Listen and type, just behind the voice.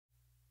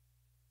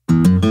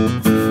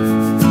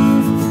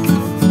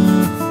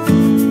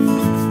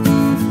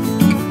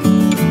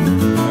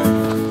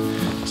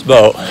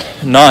about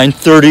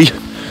 9:30,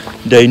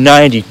 day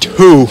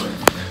 92.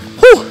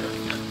 Whew,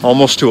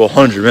 almost to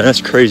 100, man, that's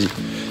crazy.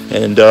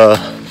 And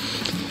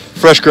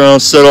fresh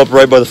ground set up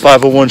right by the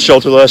 501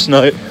 shelter last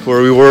night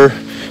where we were,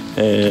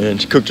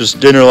 and cooked us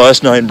dinner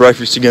last night and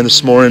breakfast again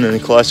this morning in a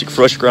classic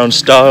fresh ground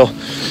style,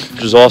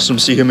 which is awesome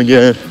to see him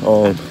again.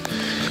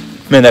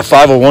 Man, that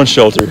 501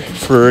 shelter,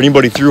 for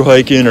anybody through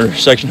hiking or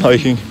section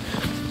hiking,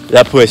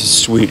 that place is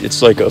sweet.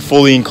 It's like a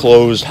fully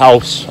enclosed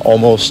house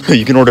almost.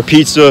 You can order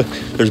pizza,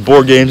 there's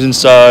board games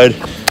inside,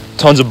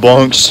 tons of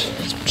bunks.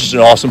 It's just an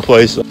awesome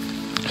place.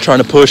 Trying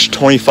to push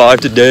 25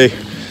 today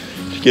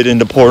to get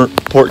into Port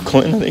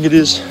Clinton, I think it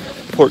is.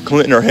 Port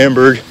Clinton or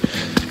Hamburg,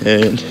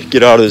 and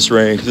get out of this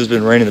rain, because it's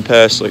been raining the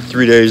past like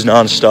 3 days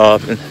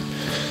non-stop, and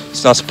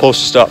it's not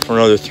supposed to stop for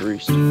another 3.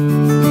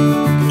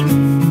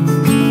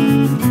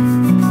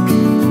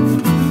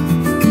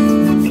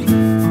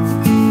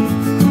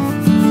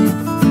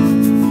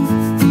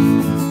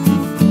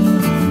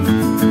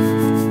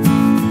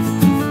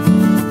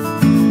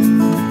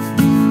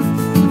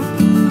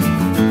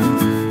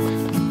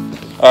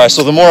 Alright,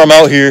 so the more I'm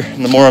out here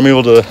and the more I'm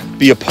able to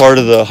be a part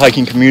of the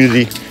hiking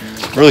community,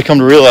 I've really come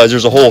to realize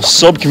there's a whole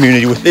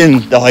sub-community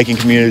within the hiking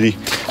community,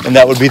 and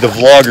that would be the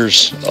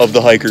vloggers of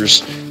the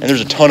hikers. And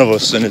there's a ton of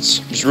us, and it's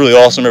just really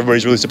awesome.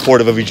 Everybody's really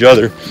supportive of each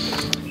other.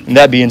 And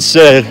that being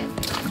said,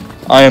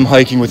 I am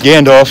hiking with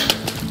Gandalf.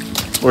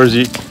 Where is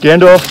he?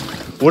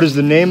 Gandalf, what is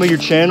the name of your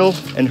channel,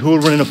 and who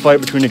would win in a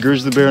fight between a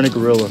grizzly bear and a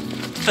gorilla?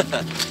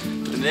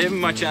 The name of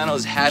my channel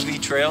is Havvy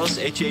Trails,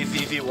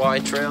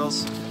 Havvy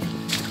Trails.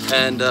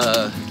 And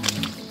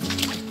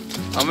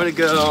I'm gonna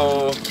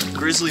go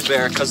grizzly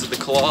bear because of the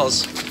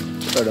claws.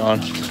 Right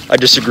on. I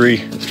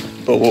disagree,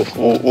 but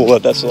we'll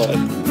let that slide.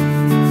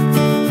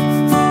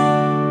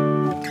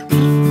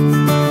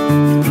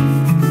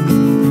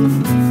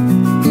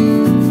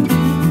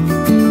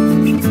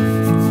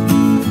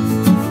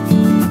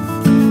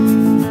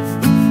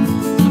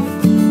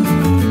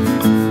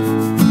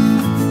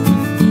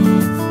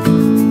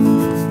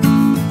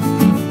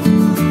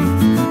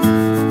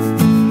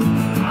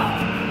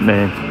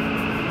 Man,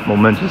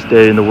 momentous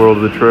day in the world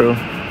of the trail.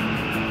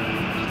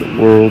 It's the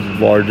world's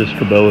largest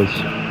Cabela's.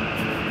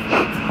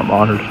 I'm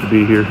honored to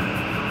be here.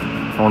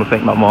 I want to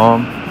thank my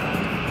mom,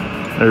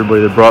 and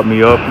everybody that brought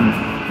me up,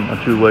 and my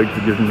 2 legs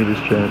for giving me this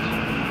chance.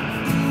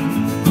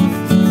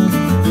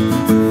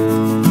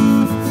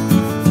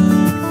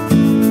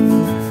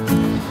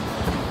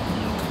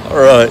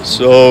 Alright,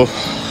 so I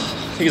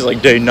think it's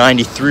like day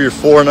 93 or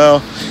 4 now,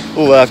 a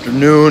little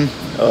afternoon.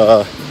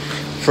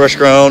 Fresh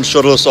ground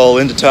shuttled us all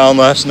into town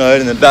last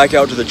night and then back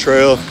out to the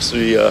trail. So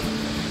we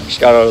just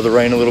got out of the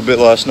rain a little bit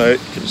last night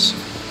because,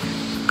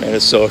 man,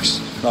 it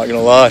sucks, not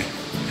gonna lie.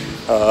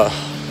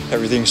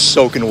 Everything's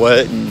soaking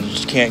wet and you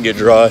just can't get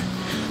dry.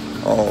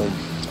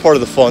 It's part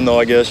of the fun though,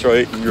 I guess,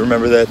 right? You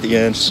remember that at the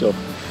end, so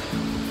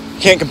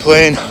can't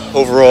complain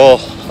overall.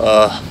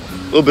 A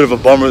little bit of a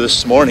bummer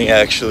this morning,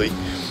 actually.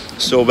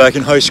 So back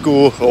in high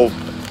school,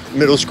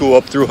 middle school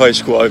up through high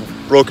school,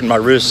 I've broken my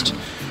wrist,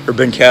 or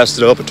been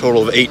casted up a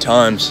total of 8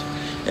 times.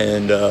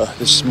 And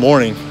this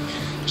morning,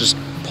 just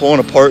pulling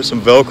apart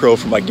some Velcro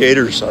from my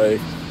gaiters, I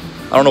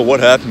don't know what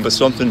happened, but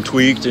something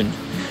tweaked, and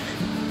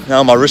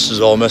now my wrist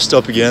is all messed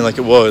up again like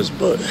it was.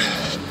 But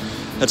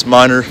that's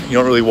minor. You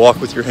don't really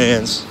walk with your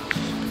hands,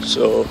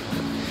 so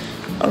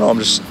I don't know, I'm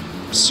just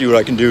see what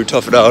I can do,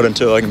 tough it out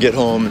until I can get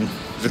home, and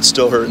if it's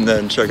still hurting,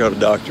 then check out a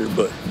doctor.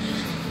 But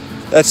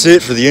that's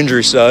it for the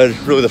injury side.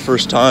 Really the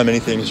first time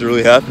anything's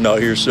really happened out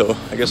here, so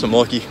I guess I'm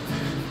lucky.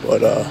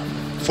 But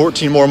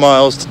 14 more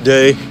miles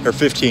today, or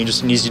 15,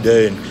 just an easy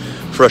day, and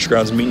Fresh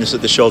Ground's meeting us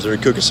at the shelter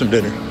and cooking some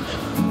dinner.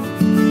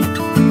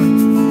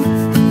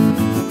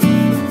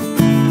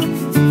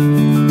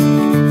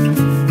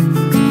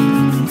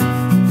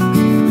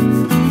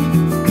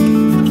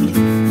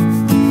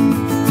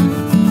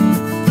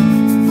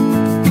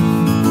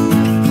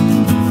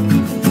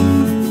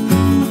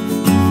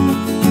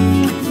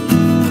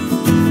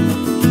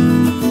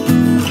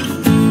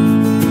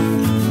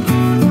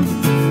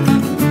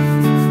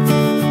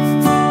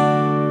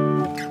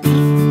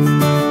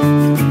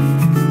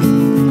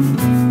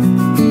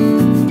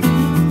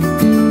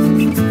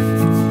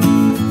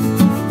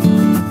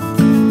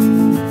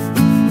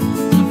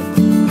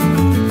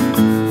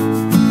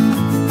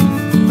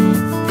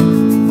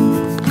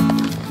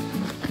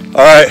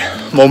 All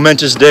right,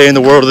 momentous day in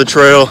the world of the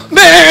trail.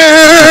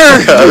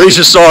 Bear! At least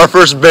you saw our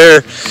first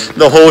bear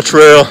the whole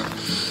trail.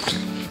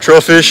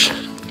 Trail fish.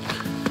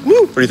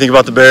 Woo. What do you think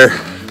about the bear?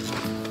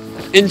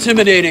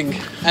 Intimidating,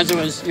 as it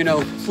was, you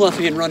know,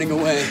 fluffy and running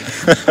away.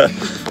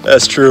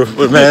 That's true,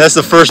 but man, that's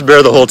the first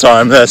bear the whole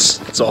time.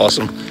 That's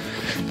awesome.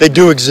 They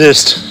do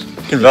exist.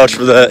 Can vouch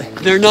for that.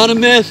 They're not a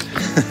myth.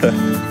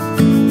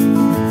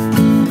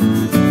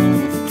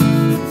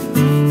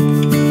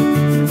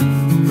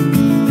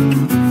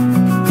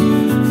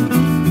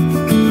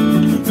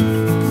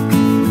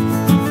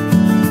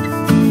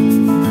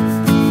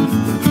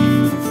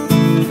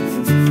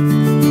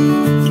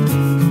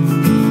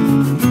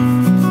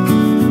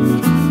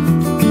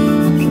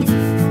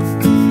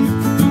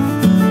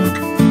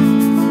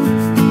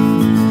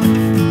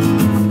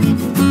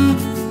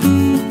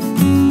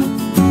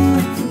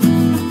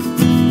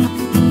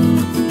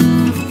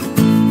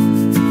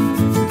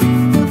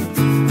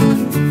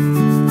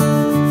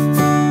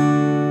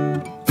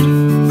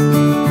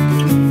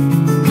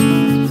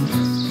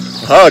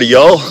 Howdy,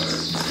 y'all.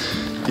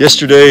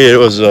 Yesterday it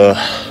was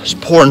just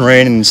pouring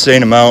rain an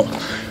insane amount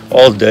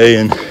all day,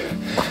 and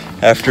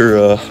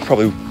after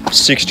probably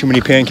 6 too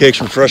many pancakes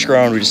from Fresh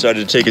Ground, we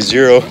decided to take a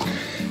 0.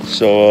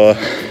 So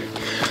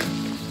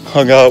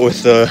hung out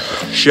with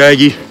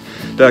Shaggy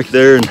back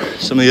there and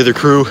some of the other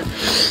crew.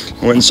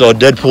 Went and saw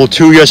Deadpool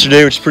 2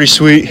 yesterday, which is pretty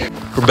sweet.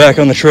 We're back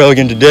on the trail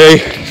again today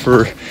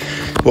for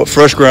what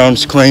Fresh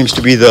Grounds claims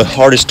to be the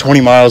hardest 20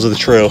 miles of the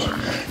trail,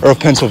 or of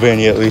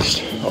Pennsylvania at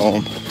least.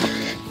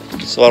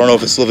 So I don't know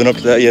if it's living up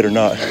to that yet or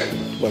not,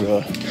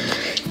 but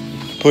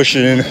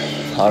pushing in,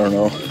 I don't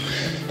know,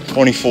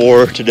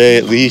 24 today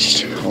at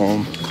least.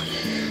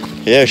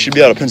 Yeah, should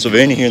be out of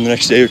Pennsylvania here in the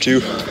next day or two.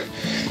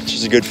 It's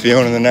just a good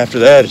feeling, and then after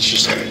that, it's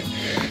just,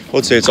 I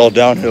would say it's all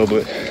downhill,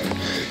 but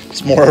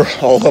it's more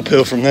all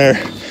uphill from there.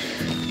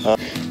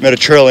 Met a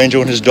trail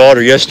angel and his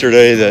daughter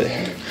yesterday that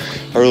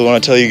I really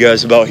want to tell you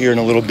guys about here in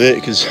a little bit,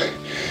 because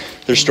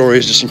their story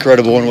is just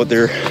incredible, and what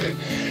the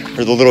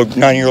little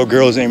 9-year-old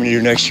girl is aiming to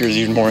do next year is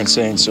even more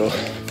insane. So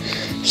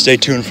stay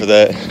tuned for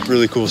that.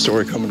 Really cool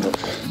story coming up.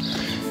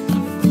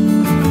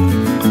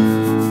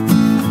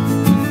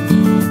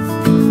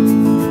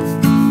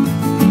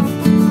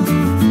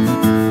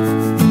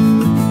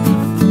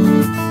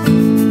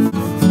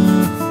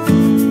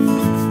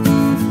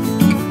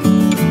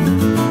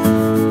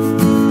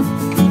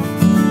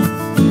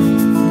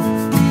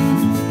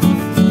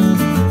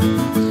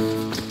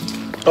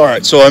 All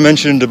right, so I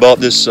mentioned about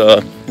this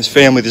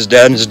family, this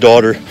dad and his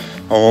daughter,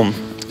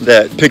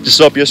 that picked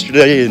us up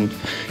yesterday, and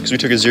because we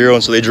took a 0,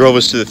 and so they drove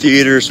us to the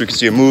theater so we could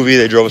see a movie.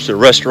 They drove us to a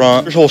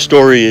restaurant. Their whole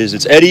story is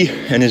it's Eddie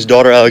and his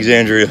daughter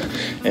Alexandria,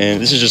 and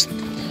this is just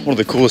one of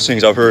the coolest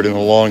things I've heard in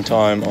a long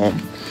time.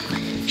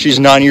 She's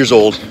 9 years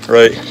old,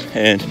 right?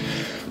 And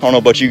I don't know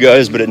about you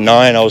guys, but at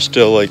 9 I was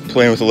still like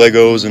playing with the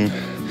Legos and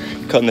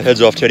cutting the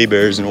heads off teddy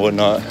bears and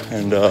whatnot.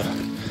 And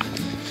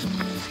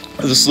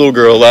this little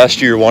girl last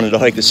year wanted to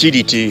hike the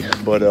CDT,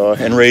 but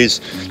and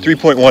raise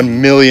 $3.1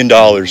 million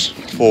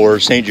for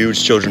St.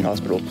 Jude's Children's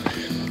Hospital,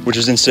 which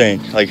is insane.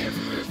 Like,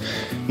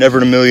 never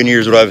in a million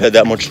years would I have had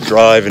that much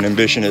drive and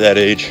ambition at that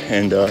age.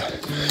 And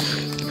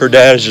her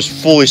dad is just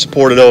fully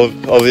supportive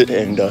of it,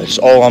 and just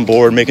all on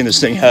board making this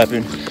thing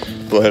happen.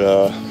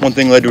 But one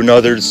thing led to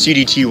another. The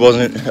CDT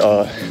wasn't,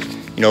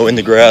 you know, in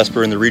the grasp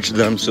or in the reach of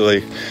them, so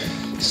they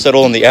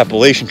settled on the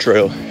Appalachian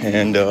Trail,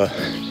 and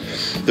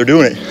they're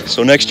doing it.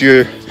 So next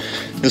year,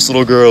 this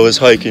little girl is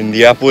hiking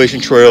the Appalachian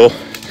Trail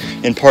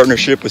in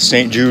partnership with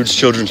St. Jude's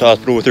Children's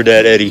Hospital with her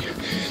dad, Eddie.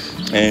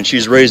 And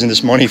she's raising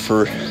this money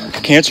for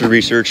cancer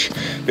research,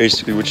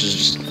 basically, which is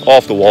just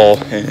off the wall.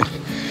 And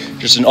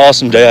just an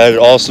awesome dad,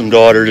 awesome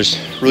daughter, just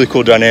really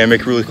cool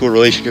dynamic, really cool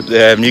relationship they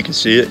have, and you can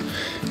see it.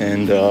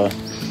 And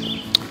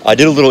I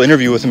did a little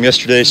interview with them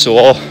yesterday, so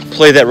I'll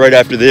play that right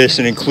after this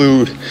and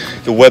include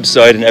the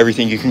website and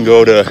everything you can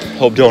go to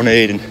help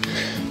donate and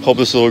help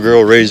this little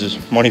girl raise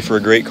money for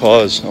a great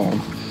cause.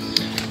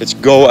 It's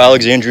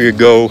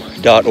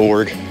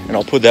goalexandriago.org, and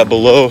I'll put that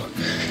below.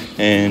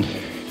 And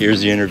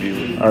here's the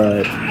interview. All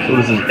right, so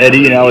this is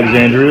Eddie and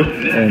Alexandria,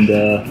 and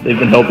they've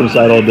been helping us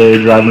out all day,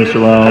 driving us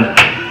around.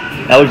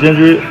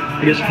 Alexandria,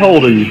 I guess, how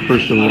old are you,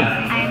 first of all?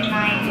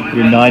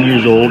 You're 9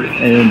 years old,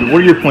 and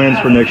what are your plans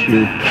for next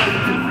year?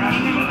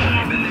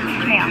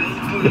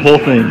 The whole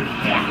thing?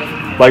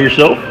 By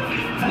yourself?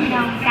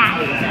 No,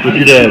 Dad. With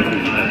your dad?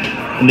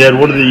 And Dad,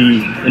 what are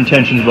the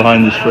intentions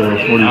behind this trail?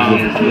 What is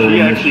it? She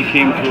actually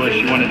came to us.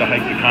 She wanted to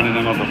hike the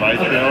Continental Divide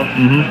Trail,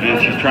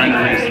 and she's trying to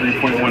raise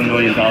 $3.1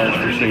 million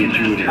for St.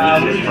 Jude.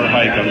 It's her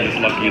hike. I'm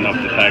just lucky enough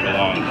to tag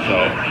along.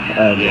 So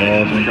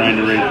she's trying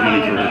to raise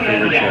money for her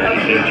favorite trail,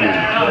 St. Jude.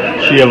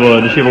 Does she have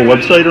a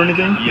website or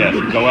anything? Yes,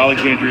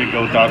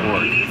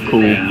 goalexandriago.org.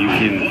 Cool. And you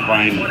can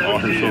find all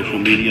her social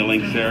media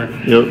links there.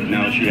 Yep.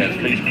 Now she has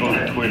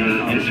Facebook, Twitter,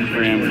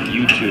 Instagram,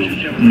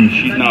 YouTube.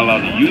 She's not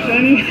allowed to use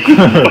any,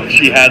 but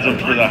she has them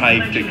for the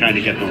hike to kind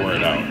of get the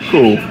word out.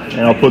 Cool.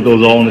 And I'll put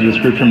those all in the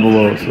description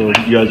below. So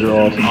you guys are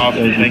awesome.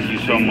 Awesome. Thank you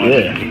so much.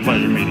 Yeah. It's a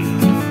pleasure meeting you.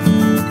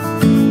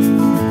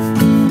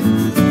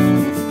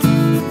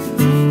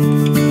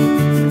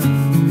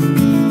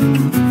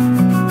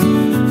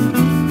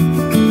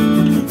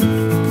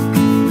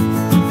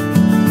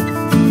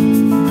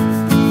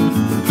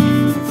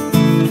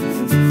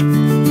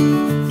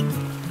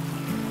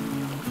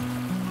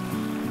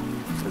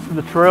 This is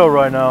the trail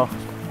right now.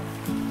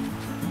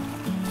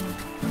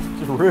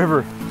 It's a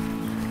river.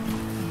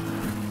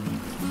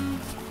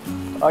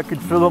 I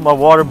could fill up my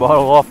water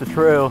bottle off the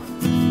trail.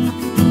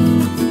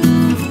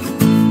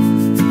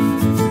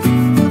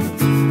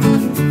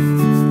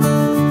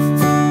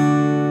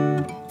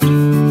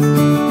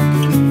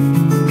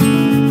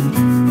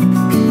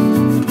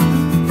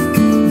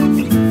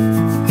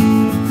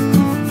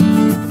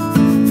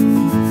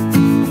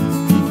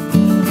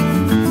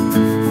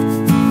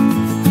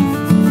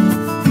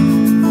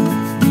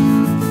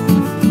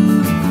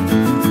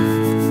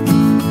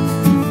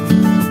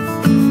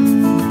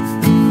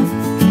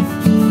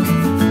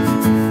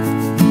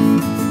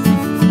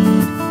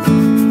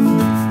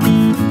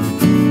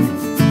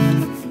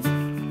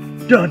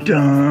 Dun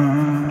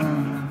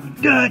dun!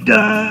 Da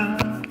da.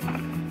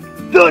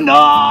 The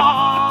Knob.